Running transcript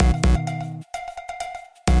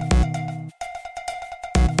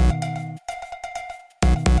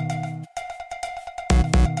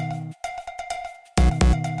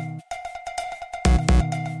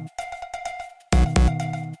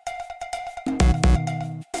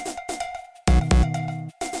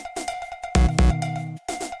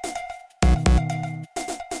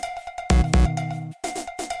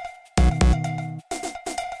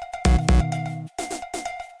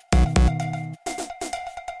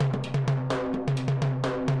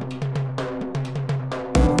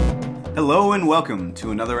Hello and welcome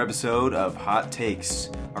to another episode of Hot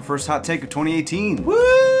Takes. Our first hot take of 2018. Woo!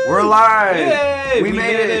 We're alive! Yay! We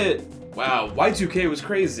made it! Wow, Y2K was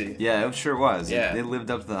crazy. Yeah, it sure was. Yeah. It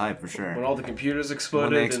lived up to the hype for sure. When all the computers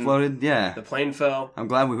exploded. When they exploded, and yeah. the plane fell. I'm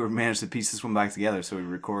glad we managed to piece this one back together so we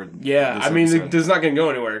record. Yeah, this I mean, episode. it's not going to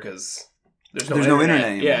go anywhere because there's no internet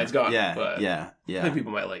anymore. Yeah, it's gone. Yeah, but yeah. I think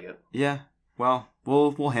people might like it. Yeah, well,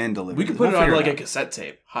 we'll handle it. We could put it on figure like a out. cassette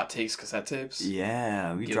tape. Hot Takes cassette tapes.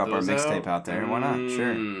 Yeah, we Get drop our those mixtape out there. Why not?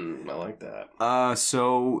 Sure. I like that.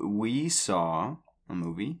 So we saw a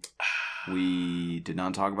movie. We did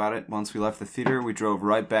not talk about it once we left the theater. We drove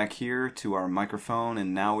right back here to our microphone,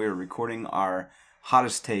 and now we are recording our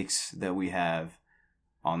hottest takes that we have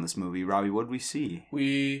on this movie. Robbie, what did we see?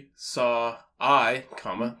 We saw Tanya.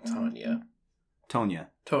 Tonya.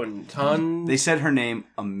 Ton. They said her name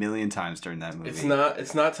a million times during that movie. It's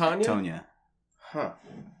not Tanya? Tonya. Huh.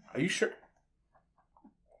 Are you sure?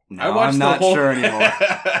 No, I'm not sure anymore.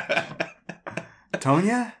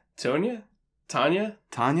 Tonya? Tonya? Tanya?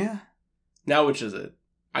 Tanya? Now which is it?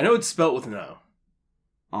 I know it's spelt with no.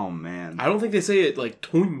 Oh, man. I don't think they say it like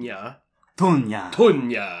Tonya. Tonya.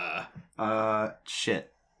 Tonya.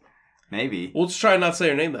 Shit. Maybe. We'll just try and not say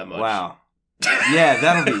her name that much. Wow. Yeah,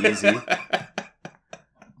 that'll be easy.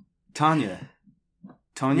 Tanya.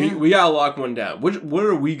 Tonya? We gotta lock one down. What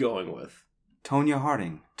are we going with? Tonya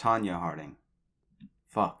Harding. Tanya Harding.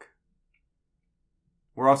 Fuck.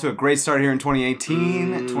 We're off to a great start here in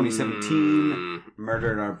 2018. 2017.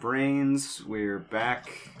 Murdered our brains. We're back.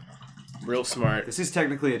 Real smart. This is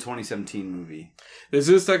technically a 2017 movie. This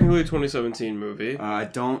is technically a 2017 movie. I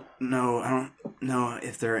don't know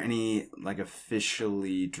if there are any like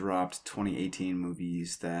officially dropped 2018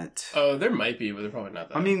 movies that... There might be, but they're probably not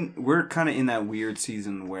that. I mean, we're kind of in that weird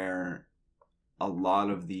season where a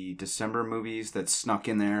lot of the December movies that snuck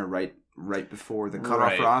in there right before the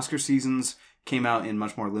cutoff for Oscar seasons came out in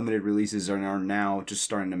much more limited releases and are now just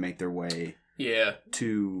starting to make their way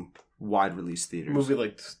to wide release theaters. A movie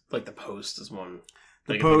like The Post is one.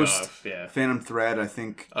 The Post, Phantom Thread, I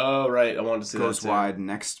think. Oh right, I wanted to see that goes wide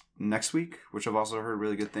next week, which I've also heard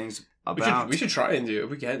really good things about. We should try and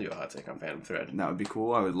we can do a hot take on Phantom Thread. That would be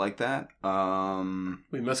cool. I would like that.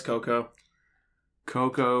 We miss Coco.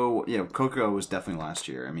 Coco was definitely last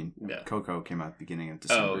year. I mean, Coco came out at the beginning of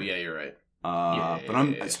December. Oh yeah, you're right. But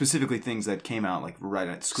I'm specifically things that came out like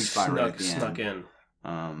squeaked by right at the end. Snuck in.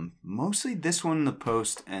 Mostly this one, The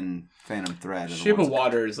Post, and Phantom Thread. Shape of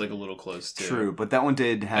Water is like a little close too. True, but that one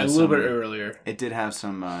did have a little bit earlier. It did have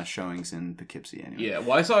some showings in Poughkeepsie anyway. Yeah,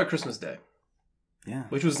 well, I saw it Christmas Day. Yeah,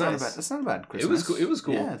 which was nice. That's not a bad Christmas. It was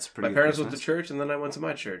cool. Yeah, it's pretty. My parents Christmas. went to church, and then I went to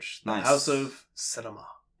my church, the Nice. House of Cinema.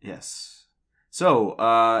 Yes.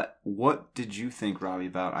 So, what did you think, Robbie,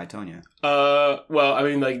 about I, Tonya? Well, I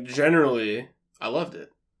mean, like generally, I loved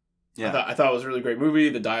it. Yeah, I thought it was a really great movie.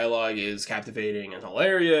 The dialogue is captivating and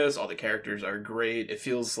hilarious. All the characters are great. It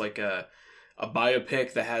feels like a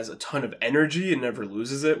biopic that has a ton of energy and never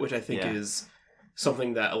loses it, which I think is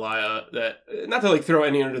something that not to like throw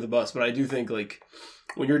any under the bus, but I do think like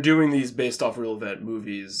when you're doing these based off real event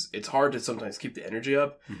movies, it's hard to sometimes keep the energy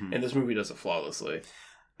up, and this movie does it flawlessly.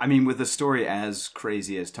 I mean, with a story as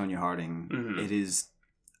crazy as Tonya Harding, it is.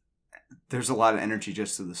 There's a lot of energy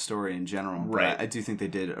just to the story in general. But right. I do think they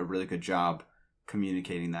did a really good job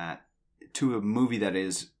communicating that to a movie that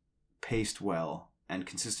is paced well and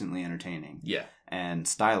consistently entertaining. Yeah. And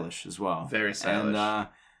stylish as well. Very stylish. And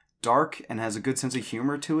dark and has a good sense of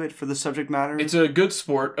humor to it for the subject matter. It's a good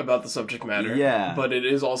sport about the subject matter. Yeah. But it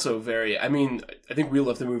is also very... I mean, I think we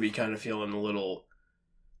left the movie kind of feeling a little...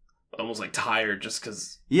 almost like tired just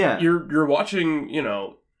because... Yeah. You're watching,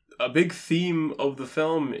 a big theme of the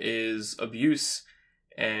film is abuse,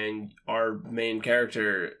 and our main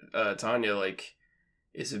character, Tanya,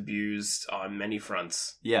 is abused on many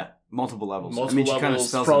fronts. Yeah, multiple levels. She kind of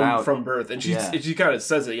spells it out from birth, and she kind of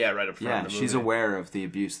says it, right up front. Yeah, of the movie. she's aware of the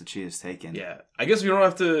abuse that she has taken. Yeah, I guess we don't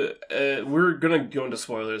have to. We're gonna go into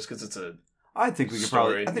spoilers because it's a. I think we could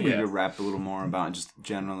story. we could rap a little more about just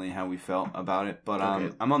generally how we felt about it. But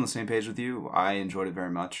Okay. I'm on the same page with you. I enjoyed it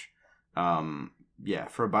very much. Yeah,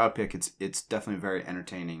 for a biopic, it's definitely a very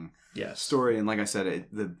entertaining story. And like I said,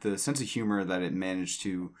 the sense of humor that it managed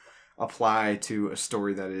to apply to a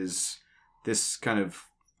story that is this kind of...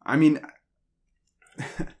 I mean,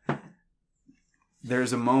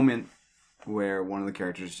 there's a moment where one of the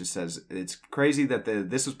characters just says, it's crazy that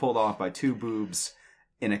this was pulled off by two boobs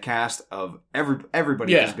in a cast of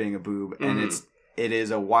everybody just being a boob. And it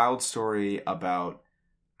is a wild story about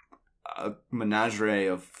a menagerie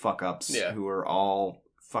of fuck-ups who are all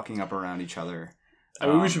fucking up around each other. I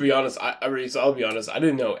mean, we should be honest. I'll be honest. I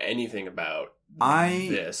didn't know anything about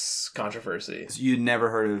this controversy. So you'd never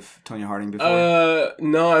heard of Tonya Harding before?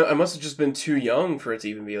 No, I must have just been too young for it to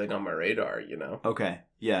even be like on my radar, Okay,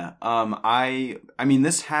 yeah. I mean,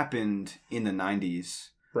 this happened in the 90s.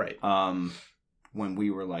 Right. When we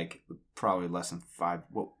were like probably less than 5.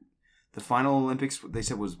 Well, the final Olympics they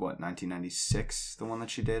said was what, 1996, the one that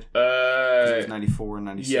she did? It was 94 and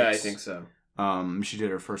 96. Yeah, I think so. She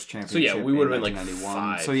did her first championship. So yeah, we would have been like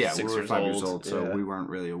 5. So yeah, we were 5 years old. So we weren't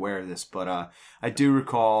really aware of this. But I do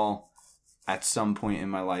recall at some point in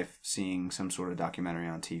my life seeing some sort of documentary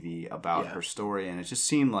on TV about her story, and it just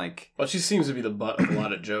seemed like... Well, she seems to be the butt of a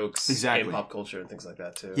lot of jokes exactly. in pop culture and things like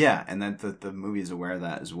that too. Yeah, and that the movie is aware of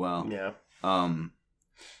that as well. Yeah.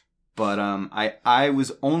 But I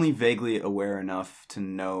was only vaguely aware enough to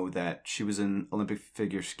know that she was an Olympic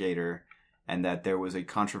figure skater and that there was a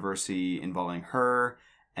controversy involving her.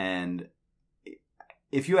 And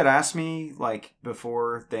if you had asked me, like,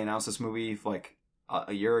 before they announced this movie, like,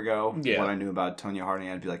 a year ago, what I knew about Tonya Harding,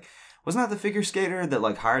 I'd be like, wasn't that the figure skater that,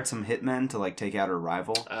 like, hired some hitmen to, like, take out her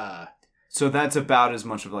rival? So that's about as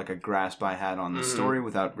much of, like, a grasp I had on the story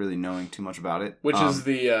without really knowing too much about it. Which is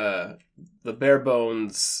the bare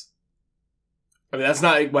bones... I mean, that's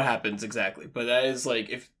not what happens exactly, but that is,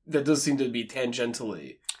 like, that does seem to be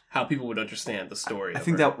tangentially how people would understand the story. I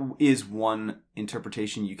think that is one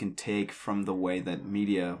interpretation you can take from the way that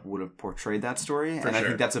media would have portrayed that story. I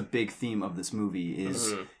think that's a big theme of this movie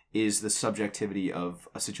is the subjectivity of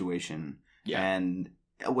a situation. Yeah. And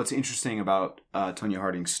what's interesting about Tonya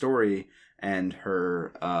Harding's story and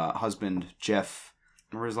her husband, Jeff,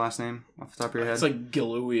 remember his last name off the top of your head? It's like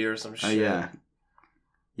Gilooly or some shit. Yeah.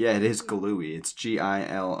 Yeah, it is Gilooly. It's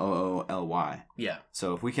Gilooly. Yeah.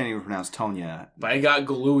 So if we can't even pronounce Tonya... But I got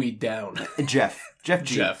Gilooly down. Jeff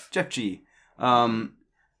G.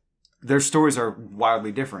 Their stories are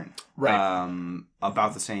wildly different. Right.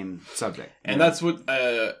 About the same subject. And that's what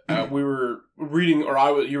we were reading,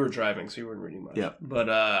 or you were driving, so you weren't reading much. Yeah. But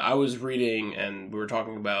I was reading, and we were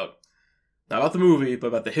talking about, not about the movie, but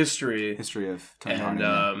about the history. History of Tonya Harding.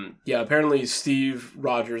 And apparently Steve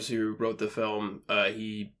Rogers, who wrote the film,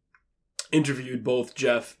 he interviewed both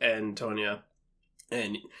Jeff and Tonya,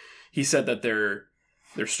 and he said that their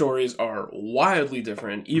stories are wildly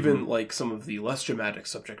different. Even like some of the less dramatic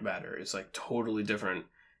subject matter is like totally different,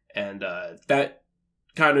 and that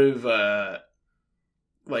kind of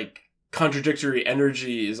like contradictory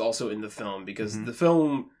energy is also in the film, because the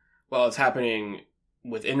film, while it's happening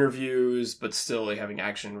with interviews but still like having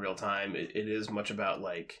action in real time, it is much about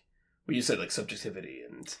like what you said, like subjectivity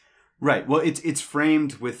and right. Well, it's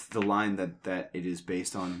framed with the line that it is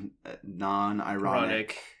based on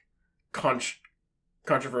non-ironic,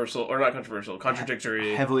 controversial, or not controversial,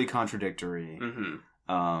 contradictory, heavily contradictory,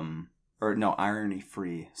 or no,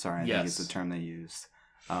 irony-free. Sorry, I think it's the term they used.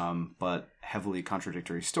 But heavily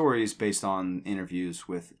contradictory stories based on interviews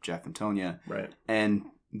with Jeff and Tonya. Right. And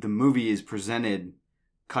the movie is presented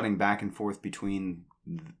cutting back and forth between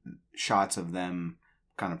shots of them,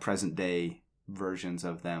 kind of present-day versions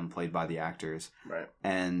of them played by the actors. Right.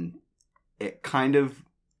 And it kind of...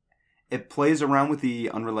 It plays around with the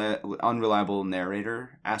unreliable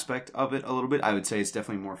narrator aspect of it a little bit. I would say it's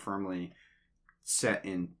definitely more firmly set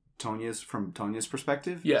in from Tonya's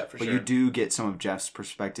perspective. Yeah, for sure. But you do get some of Jeff's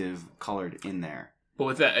perspective colored in there. But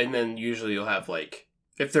with that, and then usually you'll have like,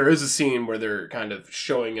 if there is a scene where they're kind of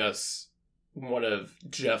showing us one of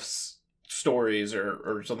Jeff's stories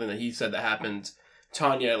or something that he said that happened,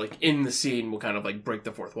 Tonya, like in the scene, will kind of like break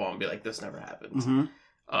the fourth wall and be like, "This never happened."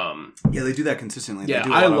 Yeah, they do that consistently. Yeah,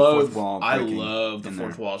 I love the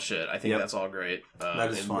fourth wall shit. I think that's all great.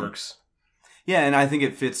 That is fun. Works. Yeah, and I think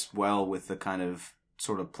it fits well with the kind of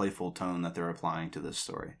sort of playful tone that they're applying to this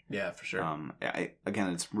story. Yeah, for sure. Again,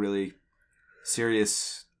 it's really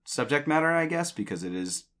serious subject matter, I guess, because it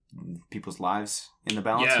is people's lives in the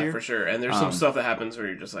balance here. Yeah, for sure. And there's some stuff that happens where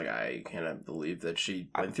you're just like, I cannot believe that she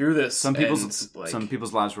went through this. Some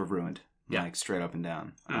people's lives were ruined, like straight up and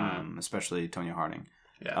down, especially Tonya Harding.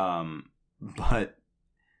 Yeah. But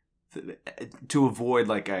to avoid,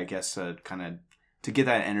 like, I guess, kind of to get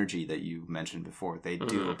that energy that you mentioned before, they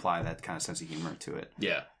do apply that kind of sense of humor to it.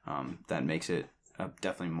 Yeah. That makes it a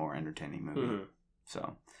definitely more entertaining movie.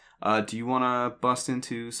 So, do you want to bust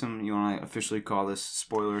into you want to officially call this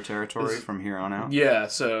spoiler territory from here on out? Yeah,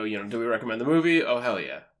 so, do we recommend the movie? Oh, hell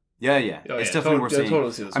yeah. Yeah. Oh, it's definitely worth seeing.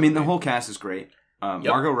 Totally see this movie. The whole cast is great.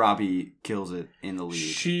 Margot Robbie kills it in the lead.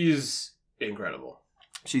 She's incredible.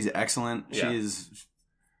 She's excellent. Yeah.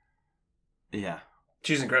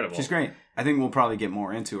 She's incredible. She's great. I think we'll probably get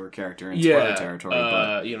more into her character in spoiler territory.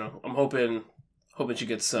 But I'm hoping she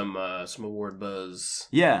gets some award buzz.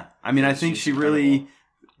 Yeah, I think she really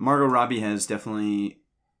Margot Robbie has definitely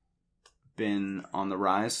been on the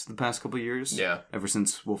rise the past couple of years. Yeah. Ever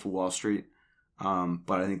since Wolf of Wall Street. But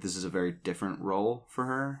I think this is a very different role for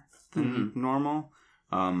her than normal.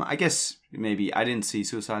 I guess maybe I didn't see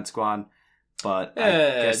Suicide Squad, but I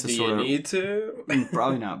guess do you need to?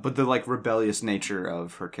 Probably not. But the like rebellious nature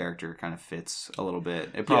of her character kind of fits a little bit.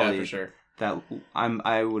 It probably for sure.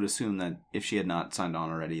 I would assume that if she had not signed on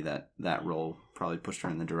already, that role probably pushed her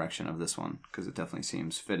in the direction of this one because it definitely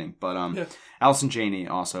seems fitting. But Allison Janney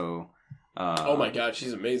also. Oh my god,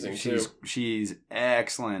 she's amazing too. She's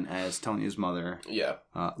excellent as Tonya's mother. Yeah.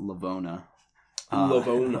 Lavona.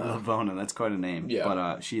 Lavona. That's quite a name. Yeah.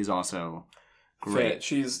 But she is also great.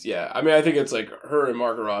 I mean, I think it's like her and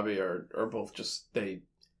Margot Robbie are both just, they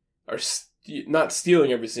are not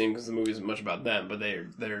stealing every scene because the movie isn't much about them, but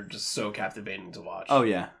they're just so captivating to watch. Oh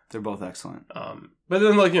yeah, they're both excellent. But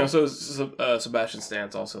then like, so Sebastian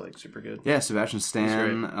Stan's also like super good. Yeah, Sebastian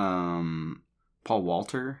Stan, Paul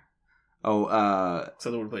Walter. Oh,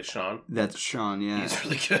 so the one who plays Sean. That's Sean. Yeah, he's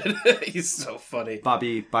really good. He's so funny.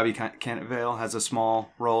 Bobby Cannavale has a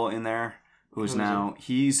small role in there. Who's now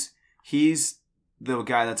he's the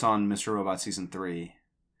guy that's on Mr. Robot season 3,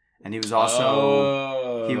 and he was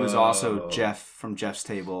also Jeff from Jeff's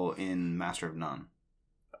Table in Master of None.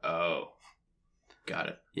 Oh, got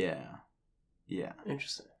it. Yeah.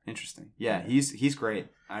 Interesting. Yeah, he's great.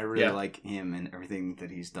 I really like him and everything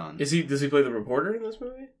that he's done. Does he play the reporter in this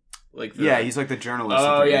movie? He's like the journalist.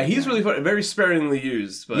 Oh yeah, he's really fun. Very sparingly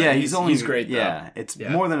used, but yeah, he's great. Though. Yeah, it's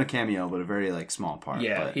more than a cameo, but a very like small part.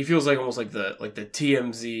 Yeah, but he feels like almost like the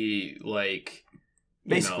TMZ like.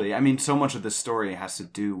 Basically, I mean, so much of this story has to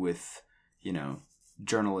do with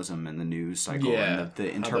journalism and the news cycle and the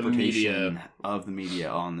interpretation of the media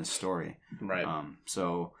on this story. Right.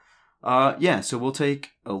 So we'll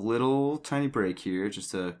take a little tiny break here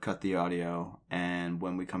just to cut the audio, and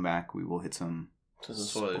when we come back, we will hit some.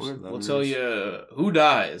 We'll tell you who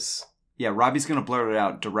dies. Yeah, Robbie's going to blurt it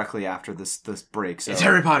out directly after this break. So. It's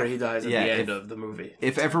Harry Potter. He dies at the end of the movie.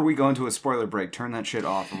 If ever we go into a spoiler break, turn that shit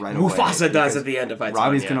off right away. Mufasa dies at the end of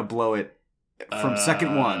Robbie's going to blow it from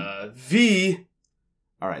second one.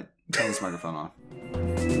 All right, turn this microphone off.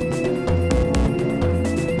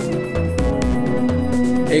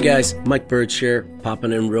 Hey guys, Mike Birch here,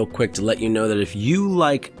 popping in real quick to let you know that if you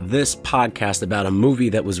like this podcast about a movie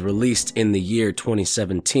that was released in the year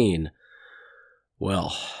 2017,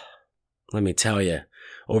 well, let me tell you,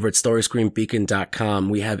 over at StoryScreenBeacon.com,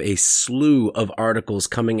 we have a slew of articles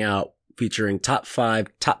coming out featuring top 5,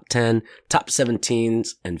 top 10, top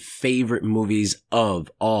 17s, and favorite movies of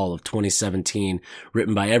all of 2017,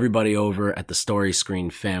 written by everybody over at the Story Screen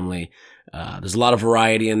family. There's a lot of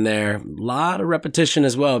variety in there, a lot of repetition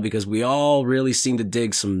as well, because we all really seem to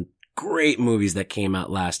dig some great movies that came out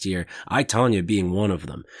last year, I, Tonya, being one of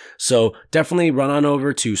them. So definitely run on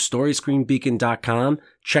over to StoryScreenBeacon.com,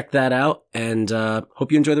 check that out, and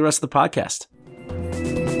hope you enjoy the rest of the podcast.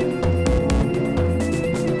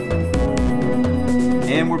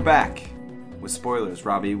 And we're back with spoilers.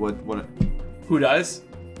 Robbie, what? Who dies?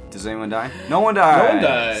 Does anyone die? No one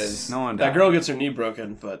dies. That girl gets her knee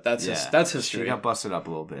broken, but that's history. She got busted up a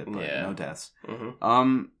little bit, but no deaths.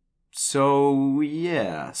 Mm-hmm. So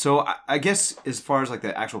I guess as far as like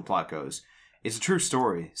the actual plot goes, it's a true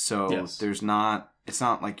story. So it's not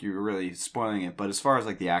like you're really spoiling it. But as far as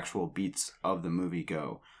like the actual beats of the movie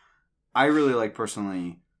go, I really like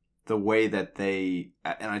personally the way that they,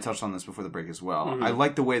 and I touched on this before the break as well. Mm-hmm. I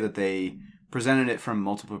like the way that they presented it from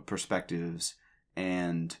multiple perspectives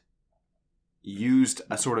and used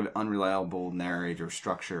a sort of unreliable narrator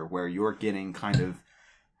structure where you're getting kind of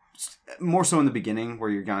more so in the beginning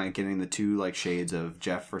where you're kind of getting the two like shades of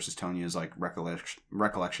Jeff versus Tonya's like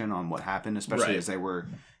recollection on what happened, especially as they were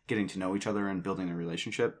getting to know each other and building a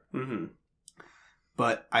relationship. Mm-hmm.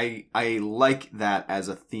 But I like that as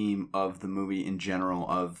a theme of the movie in general,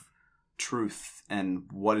 of truth and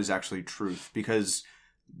what is actually truth, because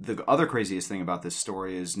the other craziest thing about this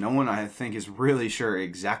story is no one, I think, is really sure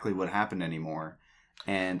exactly what happened anymore.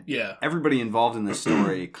 And everybody involved in this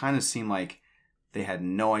story kind of seemed like they had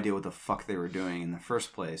no idea what the fuck they were doing in the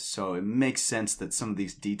first place. So it makes sense that some of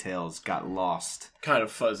these details got lost. Kind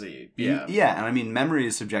of fuzzy. Yeah. Yeah. And I mean, memory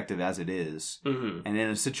is subjective as it is. Mm-hmm. And in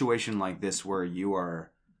a situation like this where you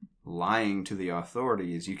are lying to the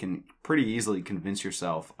authorities, you can pretty easily convince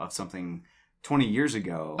yourself of something 20 years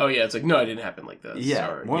ago. Oh, yeah. It's like, no, it didn't happen like this.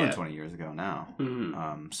 Yeah. More than 20 years ago now.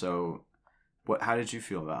 Mm-hmm. So how did you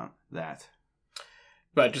feel about that?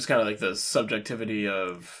 But just kind of like the subjectivity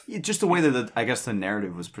of... Yeah, just the way that, I guess, the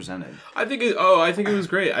narrative was presented. I think it was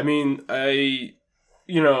great. I mean,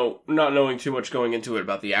 you know, not knowing too much going into it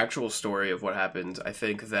about the actual story of what happened, I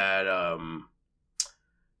think that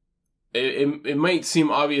it might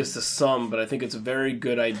seem obvious to some, but I think it's a very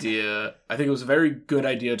good idea. I think it was a very good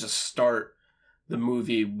idea to start the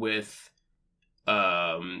movie with,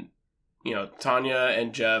 you know, Tanya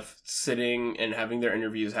and Jeff sitting and having their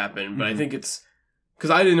interviews happen. But I think it's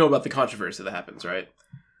because I didn't know about the controversy that happens, right?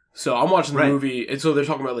 So I'm watching the movie, and so they're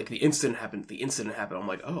talking about like the incident happened. I'm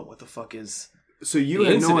like, oh, what the fuck is? So you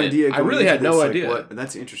had no idea. I really had no idea. What?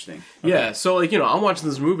 That's interesting. Yeah. So like, you know, I'm watching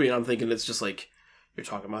this movie and I'm thinking it's just like you're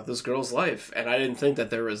talking about this girl's life, and I didn't think that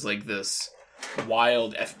there was like this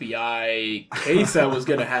wild FBI case that was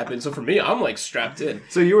going to happen. So for me, I'm like strapped in.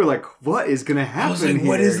 So you were like, what is going to happen? I was like, here?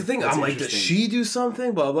 what is the thing? I'm like, does she do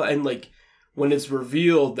something? Blah, blah. And like, when it's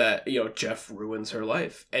revealed that, you know, Jeff ruins her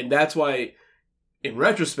life. And that's why, in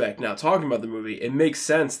retrospect, now talking about the movie, it makes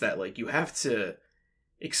sense that like you have to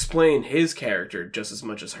explain his character just as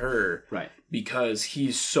much as her. Right. Because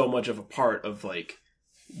he's so much of a part of like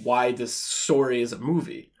why this story is a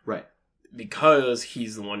movie. Right. Because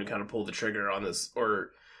he's the one who kind of pulled the trigger on this,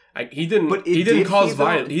 or he didn't. But he didn't cause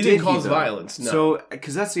violence. He didn't cause violence. No. So,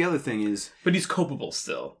 because that's the other thing is, but he's culpable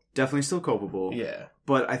still. Definitely still culpable. Yeah.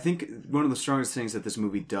 But I think one of the strongest things that this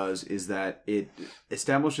movie does is that it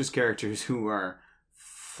establishes characters who are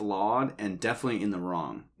flawed and definitely in the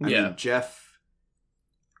wrong. I mean, Jeff,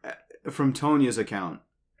 from Tonya's account,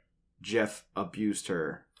 Jeff abused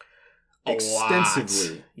her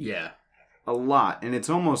extensively. Yeah. A lot. And it's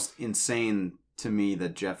almost insane to me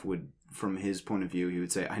that Jeff would, from his point of view, he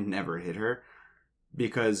would say, I never hit her.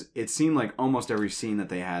 Because it seemed like almost every scene that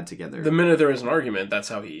they had together. The minute there was an argument, that's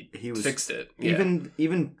how he was, fixed it. Yeah.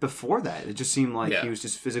 Even before that, it just seemed like he was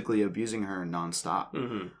just physically abusing her nonstop.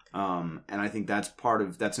 Mm-hmm. And I think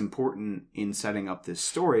that's important in setting up this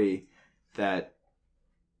story, that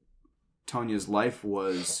Tonya's life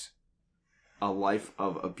was a life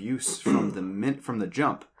of abuse from the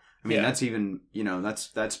jump. I mean, that's even, you know,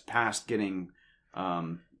 that's past getting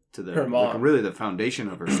to the her mom. Like, really the foundation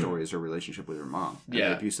of her story is her relationship with her mom and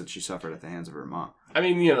the abuse that she suffered at the hands of her mom. I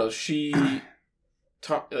mean, you know,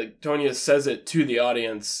 Tonya says it to the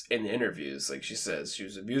audience in the interviews. Like, she says she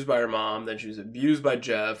was abused by her mom, then she was abused by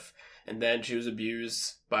Jeff, and then she was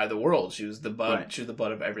abused by the world. She was the butt. Right. She was the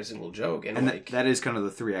butt of every single joke. And like, that is kind of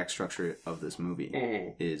the 3-act structure of this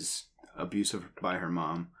movie. Is abuse by her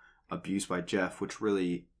mom, abuse by Jeff, which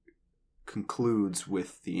really concludes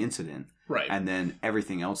with the incident, right? And then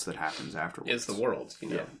everything else that happens afterwards is the world, you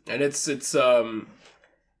know. Yeah. And it's the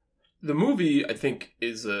movie, I think,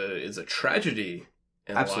 is a tragedy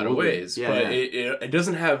in a lot of ways, but it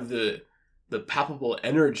doesn't have the palpable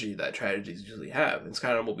energy that tragedies usually have. It's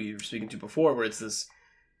kind of what we were speaking to before, where it's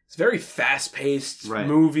very fast paced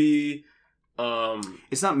movie.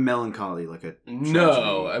 It's not melancholy like a tragedy.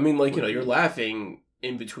 No, I mean, like, you know, you're laughing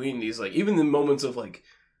in between these, like, even the moments of like,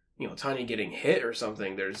 you know, Tanya getting hit or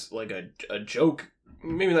something, there's like a joke,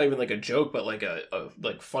 maybe not even like a joke, but like a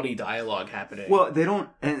like funny dialogue happening. Well, they don't,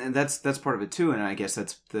 and that's part of it too, and I guess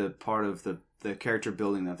that's the part of the character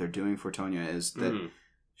building that they're doing for Tonya is that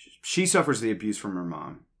she suffers the abuse from her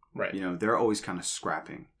mom. Right. You know, they're always kind of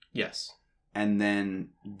scrapping. Yes. And then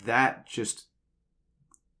that just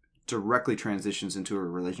directly transitions into a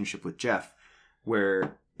relationship with Jeff,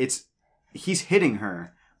 where he's hitting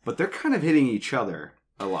her, but they're kind of hitting each other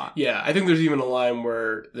a lot. Yeah, I think there's even a line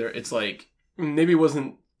where it's like, maybe it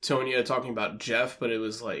wasn't Tonya talking about Jeff, but it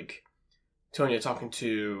was like Tonya talking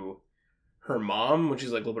to her mom when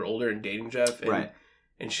she's like a little bit older and dating Jeff. And, right.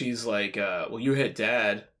 And she's like, well, you hit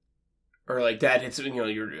Dad. Or like, Dad hits, you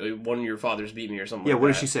know, one of your fathers beat me or something. Yeah, like what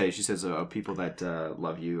that. does she say? She says, people that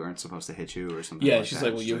love you aren't supposed to hit you or something. Yeah, like she's that.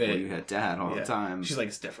 like, well, you hit Dad all the time. She's like,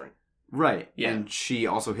 it's different. Right. Yeah. And she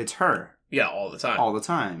also hits her. Yeah, all the time. All the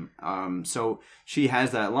time. So she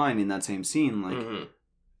has that line in that same scene, like,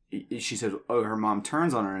 she said, oh, her mom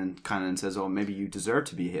turns on her and kind of says, oh, maybe you deserve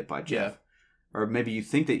to be hit by Jeff. Yeah. Or maybe you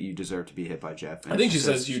think that you deserve to be hit by Jeff. And I think she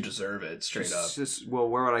says you deserve it, straight up. Just, well,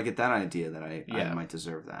 where would I get that idea that I might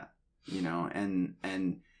deserve that? You know,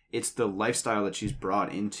 and it's the lifestyle that she's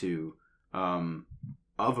brought into of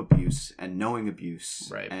abuse and knowing abuse,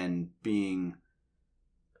 right, and being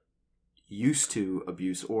used to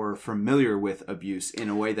abuse or familiar with abuse in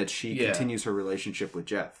a way that she continues her relationship with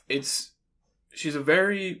Jeff. She's a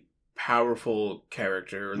very powerful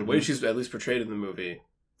character, or the way she's at least portrayed in the movie.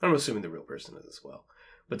 I'm assuming the real person is as well,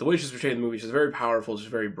 but the way she's portrayed in the movie, she's a very powerful, she's a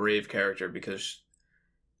very brave character, because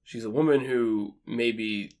she's a woman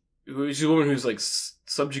she's a woman who's like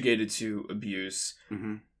subjugated to abuse,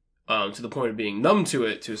 to the point of being numb to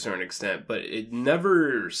it to a certain extent, but it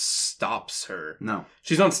never stops her. No.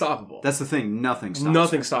 She's unstoppable. That's the thing.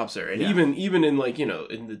 Nothing stops her. And even in like, you know,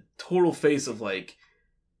 in the total face of like,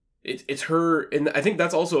 it's her, and I think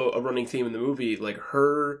that's also a running theme in the movie, like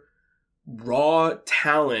her raw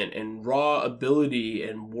talent and raw ability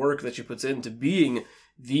and work that she puts into being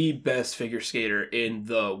the best figure skater in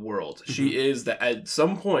the world. Mm-hmm. She is that at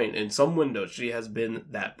some point in some window, she has been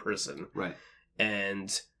that person. Right.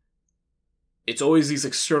 And it's always these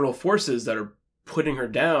external forces that are putting her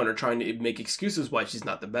down or trying to make excuses why she's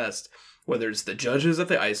not the best. Whether it's the judges at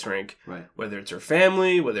the ice rink, right. Whether it's her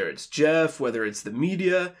family, whether it's Jeff, whether it's the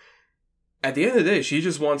media. At the end of the day, she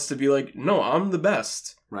just wants to be like, no, I'm the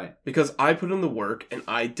best. Right. Because I put in the work and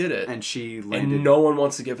I did it. And she landed. And no one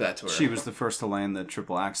wants to give that to her. She was the first to land the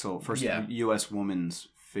triple axel. First U.S. woman's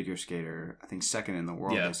figure skater. I think second in the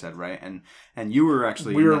world, they said, right? And you were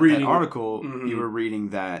actually, reading that article, you were reading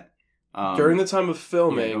that. During the time of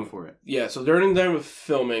filming. Yeah, go for it. Yeah, so during the time of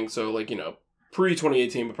filming, so like, you know,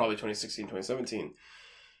 pre-2018, but probably 2016, 2017,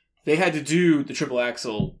 they had to do the triple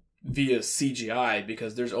axel via CGI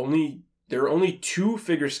because there were only 2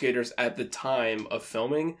 figure skaters at the time of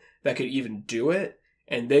filming that could even do it,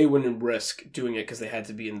 and they wouldn't risk doing it because they had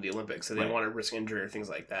to be in the Olympics, so they didn't want to risk injury or things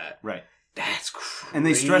like that. Right. That's crazy. And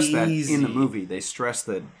they stress that in the movie. They stress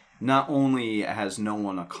that not only has no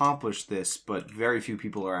one accomplished this, but very few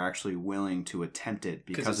people are actually willing to attempt it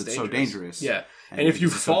because it's so dangerous. Yeah. And if you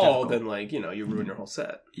fall, then, like, you know, you ruin your whole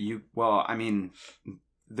set. Well, I mean,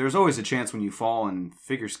 there's always a chance when you fall in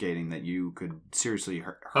figure skating that you could seriously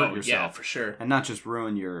hurt yourself. Yeah, for sure. And not just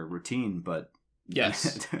ruin your routine, but...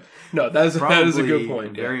 Yes. No, that is a good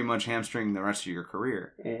point. Very much hamstring the rest of your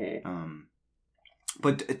career. Mm-hmm.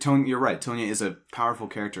 But Tonya, you're right. Tonya is a powerful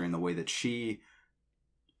character in the way that she,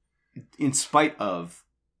 in spite of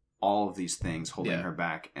all of these things holding her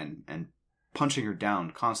back and punching her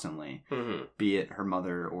down constantly, be it her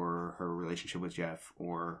mother or her relationship with Jeff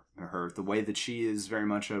or the way that she is very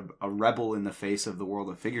much a rebel in the face of the world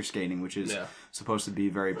of figure skating, which is supposed to be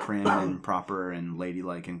very prim and proper and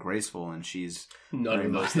ladylike and graceful, and she's none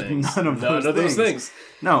of those things. None of those things.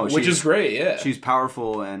 No, which is great. Yeah, she's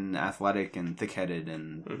powerful and athletic and thick-headed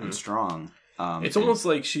and strong. It's almost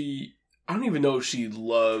like I don't even know if she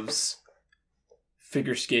loves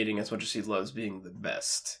figure skating as much as she loves being the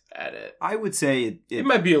best at it. I would say it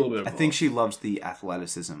might be a little bit of both. I think she loves the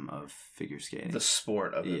athleticism of figure skating. The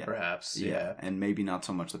sport of it, perhaps. Yeah. And maybe not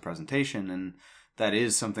so much the presentation, and that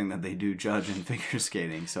is something that they do judge in figure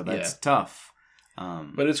skating, so that's tough.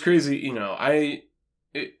 But it's crazy, you know,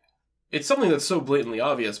 it's something that's so blatantly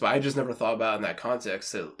obvious, but I just never thought about it in that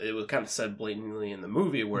context. It was kind of said blatantly in the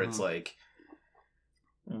movie where it's like,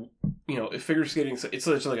 you know, if figure skating, it's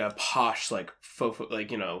such like a posh, like,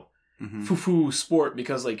 like, you know, foo-foo sport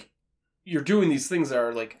because, like, you're doing these things that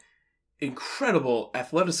are, like, incredible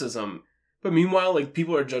athleticism, but meanwhile, like,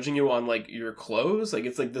 people are judging you on, like, your clothes. Like,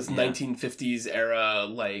 it's, like, this 1950s era,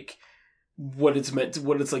 like, what it's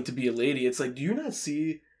like to be a lady. It's like, do you not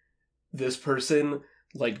see this person,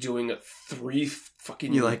 like, doing 3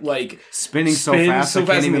 fucking, like spinning so fast I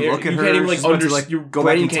can't even look at her. You can't even, like, understand. Your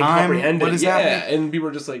brain can't comprehend it. What is happening? And people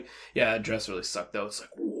are just like, yeah, that dress really sucked, though. It's like,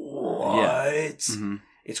 what? Yeah.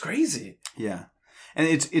 It's crazy. Yeah. And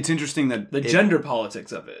it's interesting that... The gender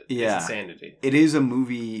politics of it is insanity. It is a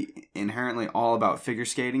movie inherently all about figure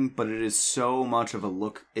skating, but it is so much of a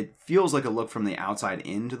look... It feels like a look from the outside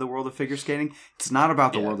into the world of figure skating. It's not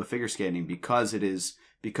about the world of figure skating because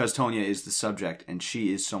Tonya is the subject and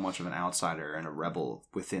she is so much of an outsider and a rebel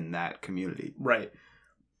within that community. Right.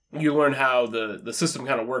 You learn how the system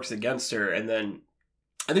kind of works against her, and then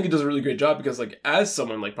I think it does a really great job because, like, as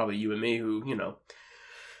someone like probably you and me who, you know,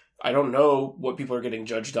 I don't know what people are getting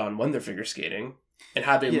judged on when they're figure skating and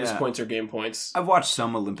how they lose points or gain points. I've watched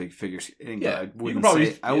some Olympic figure skating, but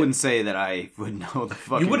I wouldn't say that I would know the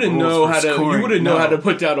fucking You wouldn't know how to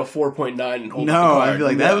put down a 4.9 and hold No, I'd be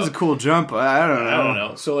like, that was a cool jump. I don't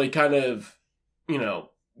know. So, like, kind of, you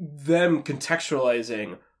know, them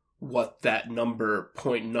contextualizing what that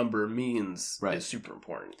point number means is super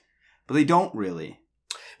important. But they don't really.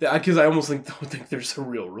 Because I almost don't think there's a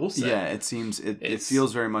real rule set. Yeah, it seems it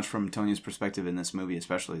feels very much from Tonya's perspective in this movie,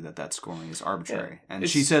 especially that scoring is arbitrary, and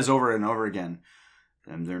she says over and over again,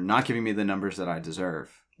 "They're not giving me the numbers that I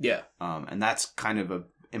deserve." Yeah, and that's kind of an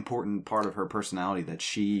important part of her personality that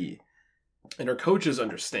she and her coaches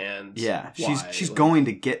understand. Yeah, she's going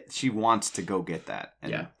to get. She wants to go get that,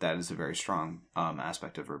 and that is a very strong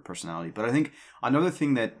aspect of her personality. But I think another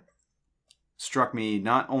thing that struck me,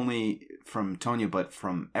 not only from Tonya, but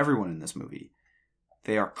from everyone in this movie,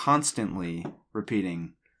 they are constantly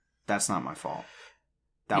repeating, "That's not my fault.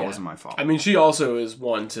 That wasn't my fault. I mean, she also is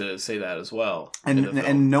one to say that as well.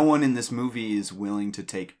 And no one in this movie is willing to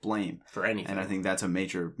take blame for anything. And I think that's a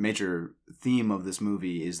major theme of this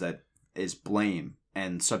movie is blame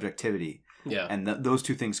and subjectivity. Yeah. And those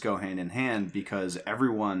two things go hand in hand because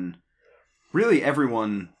everyone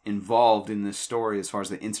involved in this story, as far as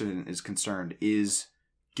the incident is concerned, is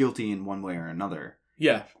guilty in one way or another.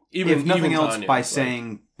 Yeah. If nothing else, Tanya, by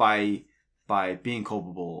saying, by being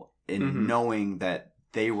culpable in knowing that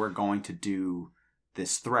they were going to do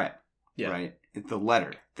this threat, right? The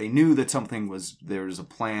letter. They knew that there was a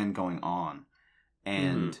plan going on.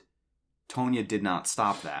 And Tonya did not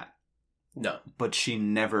stop that. No. But she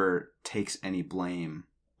never takes any blame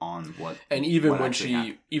on what. And even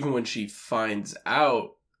when she finds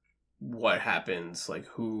out what happens, like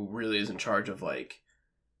who really is in charge of, like,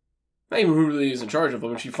 not even who really is in charge of, but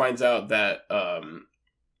when she finds out that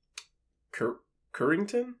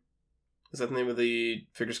Currington? Is that the name of the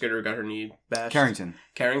figure skater who got her knee bashed? Carrington?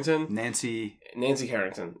 Nancy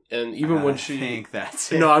Carrington. And even when she... I think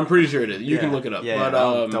that's it. No, I'm pretty sure it is. You can look it up. Yeah, but,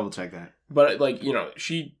 I'll double check that. But, like, you know,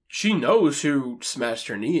 she knows who smashed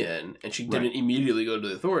her knee in, and she didn't immediately go to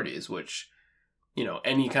the authorities, which, you know,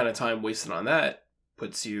 any kind of time wasted on that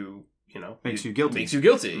puts you, you know... Makes you guilty. Makes you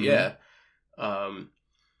guilty, yeah.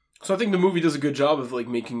 So I think the movie does a good job of, like,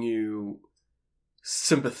 making you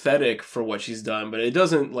sympathetic for what she's done, but it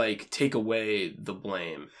doesn't, like, take away the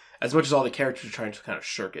blame as much as all the characters are trying to kind of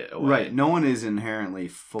shirk it away. Right. No one is inherently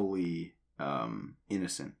fully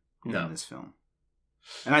innocent in this film.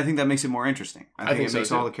 And I think that makes it more interesting. I think it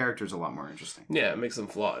makes all the characters a lot more interesting. Yeah, it makes them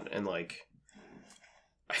flawed. And, like,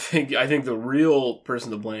 I think the real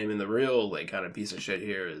person to blame and the real, like, kind of piece of shit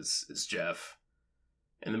here is Jeff.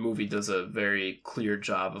 And the movie does a very clear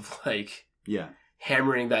job of, like,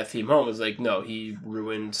 hammering that theme home. It's like, no, he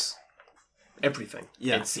ruins everything.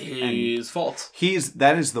 Yeah. It's his fault.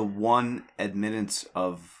 That is the one admittance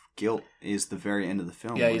of guilt, is the very end of the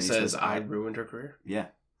film. Yeah, he says, I ruined her career. Yeah.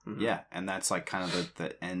 Mm-hmm. Yeah, and that's, like, kind of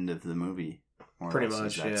the end of the movie. Pretty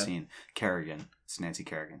much, that scene. Kerrigan. It's Nancy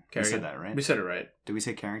Kerrigan. We said that, right? We said it right. Did we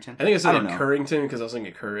say Carrington? I think I said Currington because I was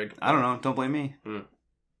thinking Currig. I don't know. Don't blame me.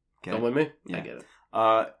 Don't blame me? Yeah. I get it.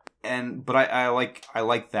 But I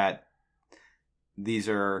like that these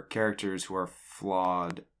are characters who are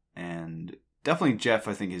flawed, and definitely Jeff,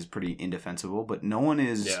 I think, is pretty indefensible, but no one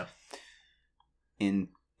is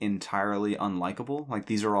entirely unlikable. Like,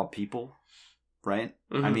 these are all people, right?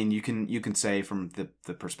 Mm-hmm. I mean, you can say from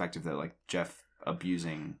the perspective that, like, Jeff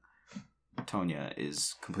abusing Tonya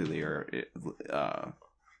is completely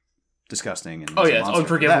disgusting. And it's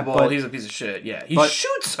unforgivable. But he's a piece of shit. Yeah, he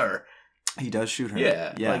shoots her. He does shoot her.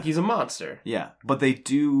 Yeah, like he's a monster. Yeah, but they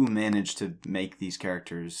do manage to make these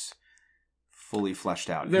characters fully fleshed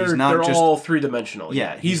out. They're all three-dimensional.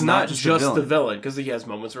 Yeah, he's not just the villain, because he has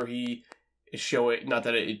moments where he is showing, not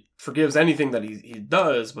that it forgives anything that he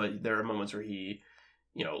does, but there are moments where he,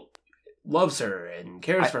 you know, loves her and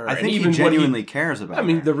cares for her. I think he genuinely cares about her. I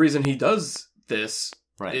mean, the reason he does this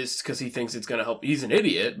is because he thinks it's going to help. He's an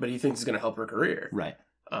idiot, but he thinks it's going to help her career. Right.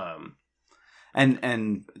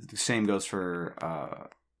 And the same goes for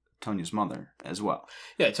Tonya's mother as well.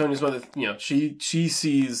 Yeah, Tonya's mother, you know, she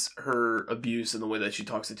sees her abuse in the way that she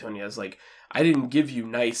talks to Tonya as, like, I didn't give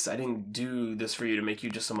you I didn't do this for you to make you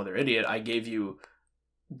just some other idiot. I gave you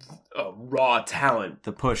raw talent.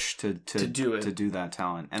 The push to do it. To do that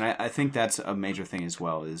talent. And I think that's a major thing as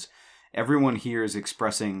well, is everyone here is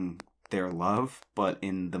expressing their love, but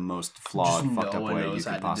in the most flawed, fucked up way you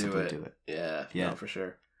could possibly do it. Yeah, no, for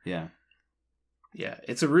sure. Yeah. Yeah,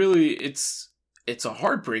 it's a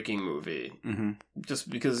heartbreaking movie. Mm-hmm. Just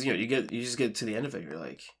because, you know, you just get to the end of it, you're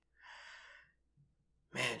like,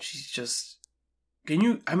 man, she's just. Can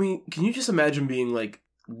you just imagine being, like,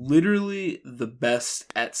 literally the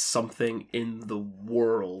best at something in the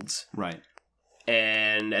world, right?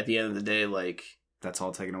 And at the end of the day, like, that's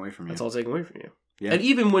all taken away from you. That's all taken away from you. Yeah. And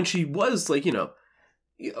even when she was, like, you know.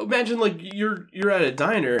 Imagine, like, you're at a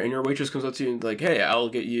diner and your waitress comes up to you and, like, hey, I'll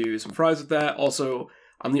get you some fries with that. Also,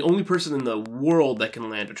 I'm the only person in the world that can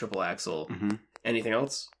land a triple axel. Mm-hmm. Anything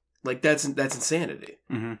else? Like, that's insanity.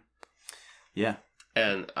 Mm-hmm. Yeah.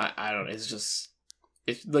 And I don't know.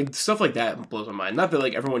 It's like, stuff like that blows my mind. Not that,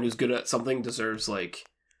 like, everyone who's good at something deserves, like,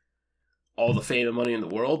 all the fame and money in the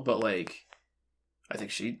world, but, like, I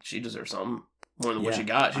think she deserves something. More than what she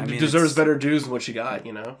got. She deserves better dues than what she got,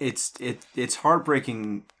 you know? It's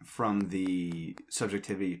heartbreaking from the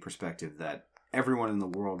subjectivity perspective that everyone in the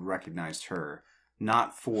world recognized her,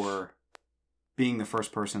 not for being the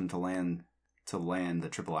first person to land the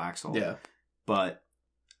triple axel, but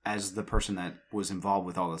as the person that was involved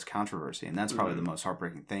with all this controversy. And that's probably the most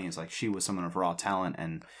heartbreaking thing, is like she was someone of raw talent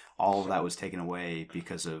and all of that was taken away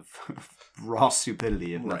because of raw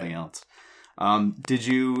stupidity, if nothing else.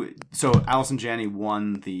 So Allison Janney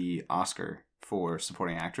won the Oscar for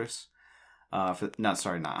supporting actress. Not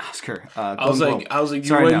Oscar. I was like,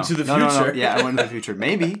 you went into the future. No. Yeah, I went into the future.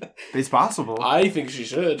 Maybe it's possible. I think she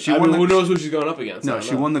should. Who knows who she's going up against? No,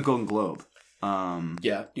 she won the Golden Globe.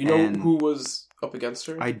 Yeah. Do you know who was up against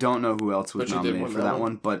her? I don't know who else was nominated for that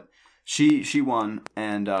one, but she won,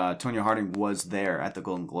 and Tonya Harding was there at the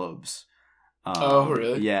Golden Globes. Oh,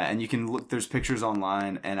 really? Yeah, and you can look. There's pictures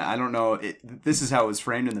online, and I don't know. This is how it was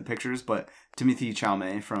framed in the pictures, but Timothée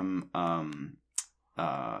Chalamet from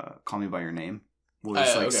Call Me by Your Name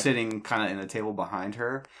was sitting kind of in a table behind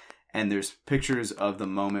her, and there's pictures of the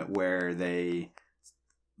moment where they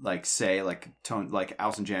say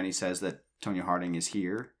Allison Janney says that Tonya Harding is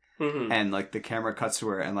here. Mm-hmm. And like the camera cuts to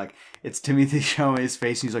her, and like it's Timothée Chalamet's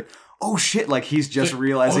face, and he's like, "Oh shit!" Like he's just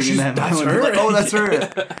realizing in that moment, her. Like, "Oh, that's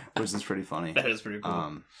her," which is pretty funny. That is pretty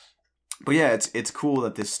cool. But yeah, it's cool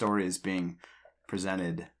that this story is being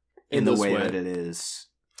presented in the way that it is.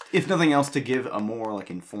 If nothing else, to give a more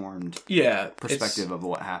like informed perspective of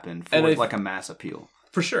what happened for like a mass appeal.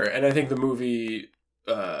 For sure, and I think the movie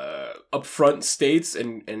upfront states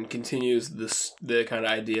and continues the kind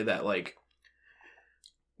of idea that like,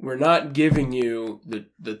 we're not giving you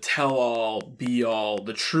the tell-all, be-all,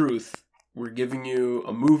 the truth. We're giving you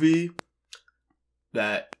a movie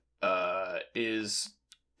that is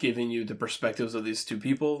giving you the perspectives of these two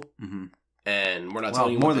people. Mm-hmm. And we're not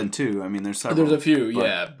telling you more than two. I mean, there's several. There's a few,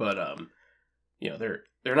 but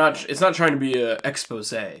they're not. It's not trying to be a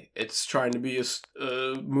expose. It's trying to be a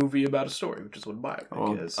movie about a story, which is what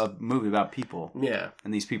biopic is. A movie about people. Yeah,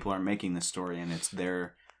 and these people are making this story, and it's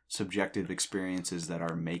their subjective experiences that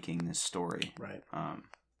are making this story. Right.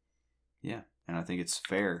 Yeah, and I think it's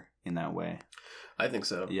fair in that way. I think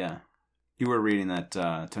so. Yeah. You were reading that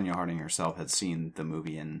Tonya Harding herself had seen the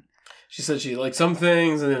movie, and she said she liked some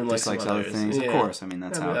things and then liked some other things. Yeah. Of course, I mean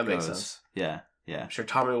that's how it goes. Makes sense. Yeah. I'm sure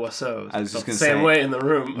Tommy Wiseau. I was just going to say the same way in the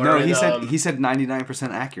room. No, he said 99%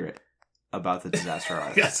 accurate about the disaster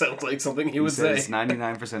artist. That sounds like something he would say. It's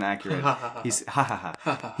 99% accurate.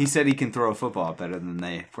 He said he can throw a football better than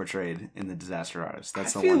they portrayed in the disaster artist.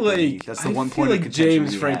 That's the one point. Like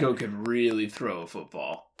James Franco could really throw a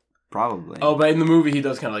football. Probably. Oh, but in the movie, he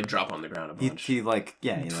does kind of like drop on the ground a bunch. He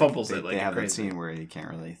fumbles it. Like they have crazy. that scene where he can't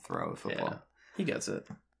really throw a football. Yeah, he gets it.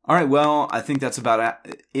 All right, well, I think that's about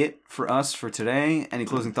it for us for today. Any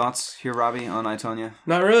closing thoughts here, Robbie, on I, Tonya?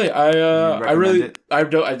 Not really. I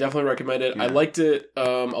definitely recommend it. Yeah. I liked it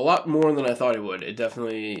a lot more than I thought it would. It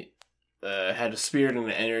definitely had a spirit and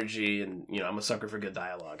an energy, and I'm a sucker for good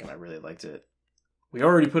dialogue, and I really liked it. We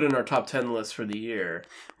already put in our top 10 list for the year.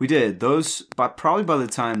 We did. Those, but probably by the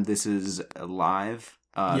time this is live,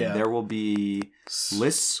 there will be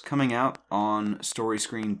lists coming out on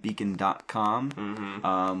storyscreenbeacon.com.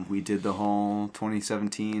 Mm-hmm. We did the whole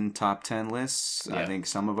 2017 top 10 lists. Yeah. I think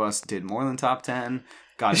some of us did more than top 10.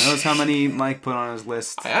 God knows how many Mike put on his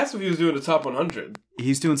list. I asked if he was doing a top 100.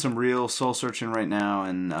 He's doing some real soul searching right now,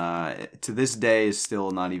 and to this day is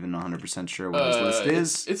still not even 100% sure what his list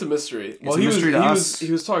is. It's a mystery. It's a mystery to us.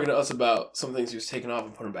 He was talking to us about some things he was taking off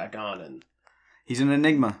and putting back on, and he's an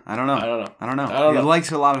enigma. I don't know. He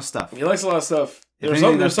likes a lot of stuff. There's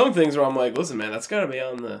some things where I'm like, listen, man, that's got to be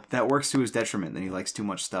on the... That works to his detriment, that he likes too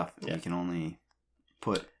much stuff. Yeah. He can only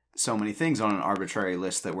put so many things on an arbitrary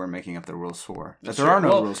list that we're making up the rules for. That there are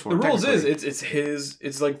no rules for. The rules is,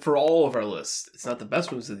 it's like for all of our lists. It's not the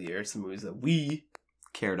best movies of the year. It's the movies that we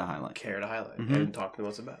care to highlight. Mm-hmm. And talk to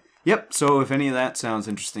us about. Yep. So if any of that sounds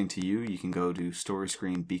interesting to you, you can go to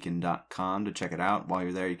storyscreenbeacon.com to check it out. While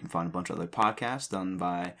you're there, you can find a bunch of other podcasts done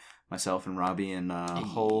by myself and Robbie and a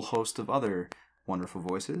whole host of other wonderful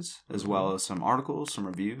voices, as well as some articles, some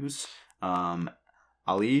reviews.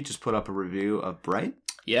 Ali just put up a review of Bright.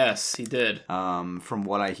 Yes, he did. From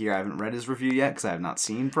what I hear, I haven't read his review yet because I have not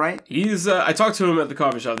seen Bright. He's. I talked to him at the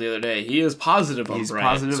coffee shop the other day. He is positive on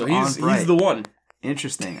Bright. He's the one.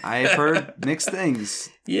 Interesting. I have heard mixed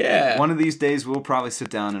things. Yeah. One of these days, we'll probably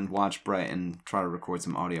sit down and watch Bright and try to record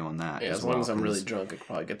some audio on that. Yeah, as long as I'm really drunk, I could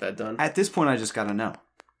probably get that done. At this point, I just got to know.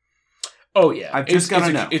 Oh yeah, I've just got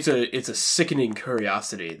to know. It's a sickening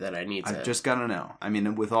curiosity that I need to. I've just got to know. I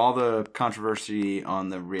mean, with all the controversy on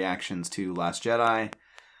the reactions to Last Jedi.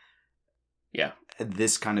 Yeah.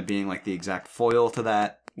 This kind of being like the exact foil to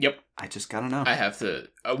that. Yep. I just gotta know. I have to.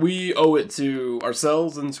 We owe it to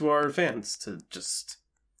ourselves and to our fans to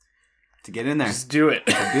get in there. Just do it.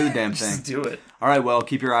 Do the damn thing. Just do it. All right, well,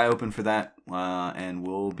 keep your eye open for that, and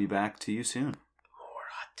we'll be back to you soon. More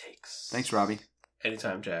hot takes. Thanks, Robbie.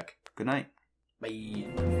 Anytime, Jack. Good night. Bye.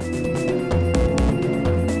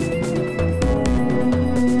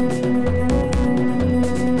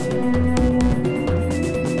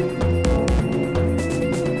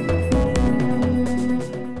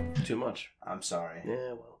 Too much. I'm sorry.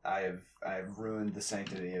 Yeah, well. I've ruined the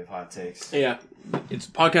sanctity of hot takes. Yeah.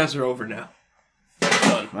 Podcasts are over now.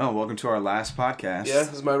 Done. Well, welcome to our last podcast. Yeah,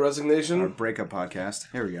 this is my resignation. Our breakup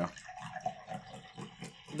podcast. Here we go.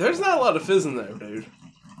 There's not a lot of fizz in there, dude.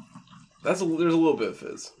 There's a little bit of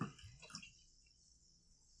fizz.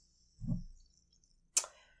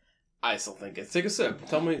 I still think it's. Take a sip.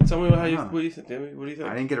 Tell me what do you think? What do you think?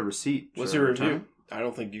 I didn't get a receipt. What's your review? I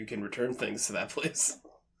don't think you can return things to that place.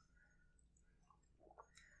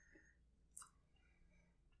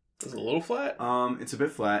 Is it a little flat? It's a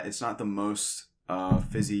bit flat. It's not the most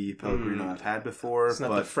fizzy Pellegrino I've had before. It's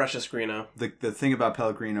not the freshest Grino. The thing about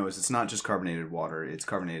Pellegrino is it's not just carbonated water. It's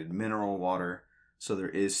carbonated mineral water. So there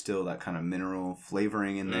is still that kind of mineral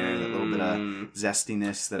flavoring in there, that little bit of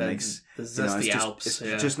zestiness that makes the zesty Alps.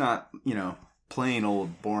 It's just not plain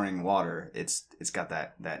old boring water. It's got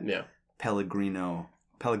that Pellegrino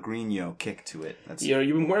kick to it. That's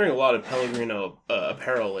you've been wearing a lot of Pellegrino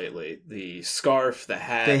apparel lately. The scarf, the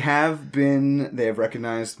hat. They have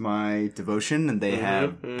recognized my devotion, and they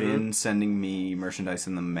have been sending me merchandise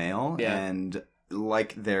in the mail. Yeah. And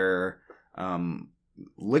like their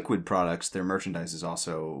liquid products, their merchandise is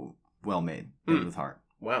also well made, made with heart.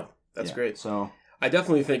 Wow, that's great. So I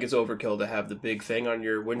definitely think it's overkill to have the big thing on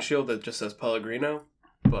your windshield that just says Pellegrino.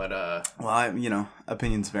 But well,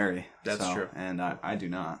 opinions vary. That's true, and I do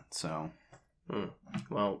not. So,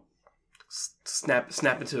 well,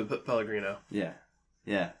 snap into Pellegrino. Yeah.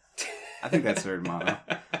 I think that's their motto.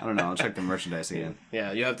 I don't know. I'll check the merchandise again.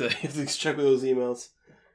 Yeah, you have to check with those emails.